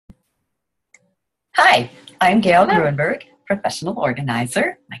Hi, I'm Gayle Gruenberg, professional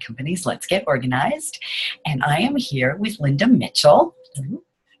organizer. My company's Let's Get Organized, and I am here with Linda Mitchell.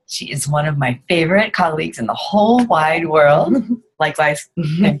 She is one of my favorite colleagues in the whole wide world. Likewise.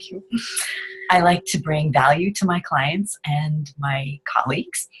 Thank you. I like to bring value to my clients and my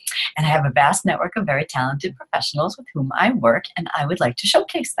colleagues, and I have a vast network of very talented professionals with whom I work, and I would like to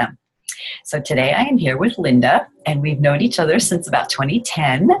showcase them. So today I am here with Linda, and we've known each other since about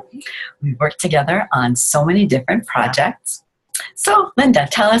 2010. We've worked together on so many different projects. So Linda,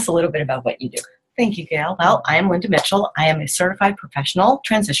 tell us a little bit about what you do. Thank you, Gayle. Well, I am Linda Mitchell. I am a certified professional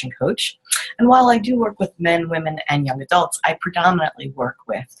transition coach. And while I do work with men, women, and young adults, I predominantly work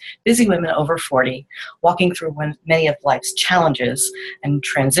with busy women over 40, walking through many of life's challenges and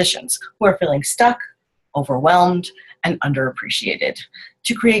transitions, who are feeling stuck, overwhelmed, and underappreciated,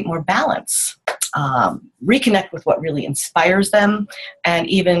 to create more balance, reconnect with what really inspires them, and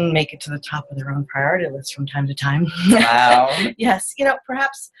even make it to the top of their own priority list from time to time. Wow. Yes,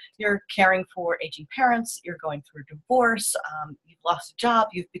 perhaps you're caring for aging parents, you're going through a divorce, you've lost a job,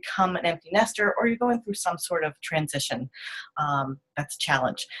 you've become an empty nester, or you're going through some sort of transition. That's a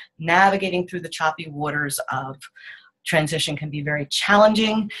challenge. Navigating through the choppy waters of transition can be very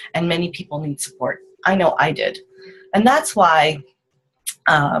challenging, and many people need support. I know I did. And that's why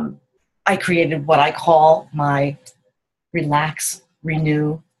I created what I call my Relax,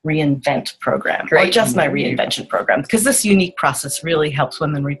 Renew, Reinvent program. Great. Or just my reinvention program, because this unique process really helps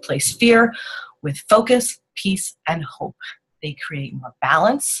women replace fear with focus, peace, and hope. They create more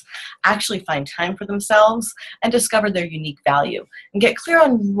balance, actually find time for themselves, and discover their unique value, and get clear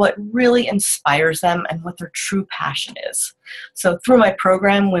on what really inspires them and what their true passion is. So through my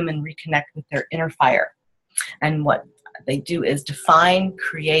program, women reconnect with their inner fire. And what they do is define,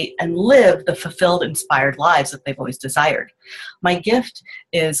 create, and live the fulfilled, inspired lives that they've always desired. My gift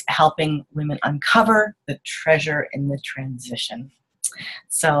is helping women uncover the treasure in the transition.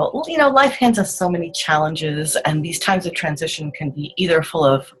 So, life hands us so many challenges, and these times of transition can be either full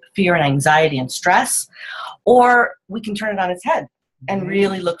of fear and anxiety and stress, or we can turn it on its head and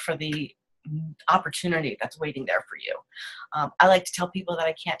really look for the opportunity that's waiting there for you. I like to tell people that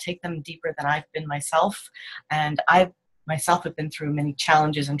I can't take them deeper than I've been myself, and I myself have been through many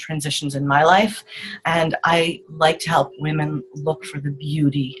challenges and transitions in my life, and I like to help women look for the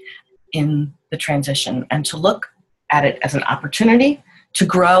beauty in the transition and to look at it as an opportunity to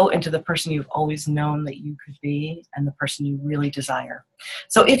grow into the person you've always known that you could be and the person you really desire.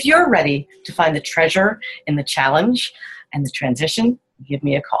 So if you're ready to find the treasure in the challenge and the transition, give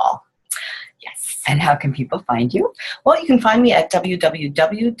me a call. Yes. And how can people find you? Well, you can find me at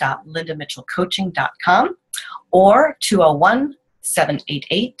www.lindamitchellcoaching.com or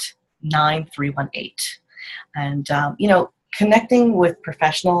 201-788-9318. And, connecting with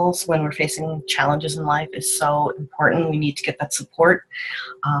professionals when we're facing challenges in life is so important. We need to get that support.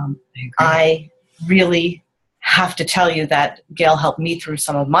 I really have to tell you that Gayle helped me through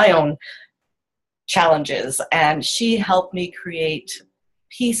some of my own challenges, and she helped me create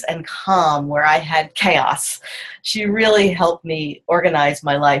peace and calm where I had chaos. She really helped me organize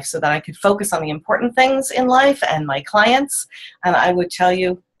my life so that I could focus on the important things in life and my clients. And I would tell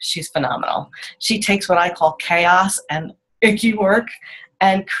you, she's phenomenal. She takes what I call chaos and icky work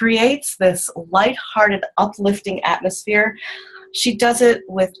and creates this lighthearted, uplifting atmosphere. She does it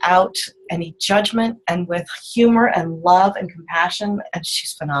without any judgment and with humor and love and compassion, and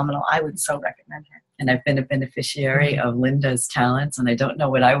she's phenomenal. I would so recommend her. And I've been a beneficiary of Linda's talents, and I don't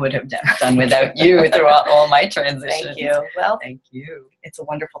know what I would have done without you throughout all my transitions. Thank you. Well, thank you. It's a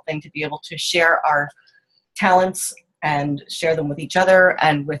wonderful thing to be able to share our talents and share them with each other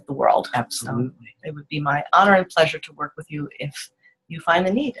and with the world. Absolutely. So it would be my honor and pleasure to work with you if you find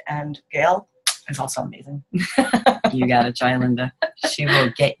the need. And Gayle is also amazing. You got to try Linda. She will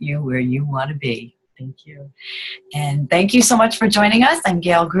get you where you want to be. Thank you. And thank you so much for joining us. I'm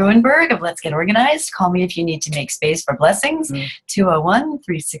Gayle Gruenberg of Let's Get Organized. Call me if you need to make space for blessings.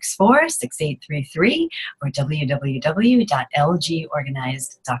 201-364-6833 or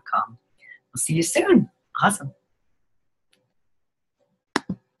www.lgorganized.com. We'll see you soon. Awesome.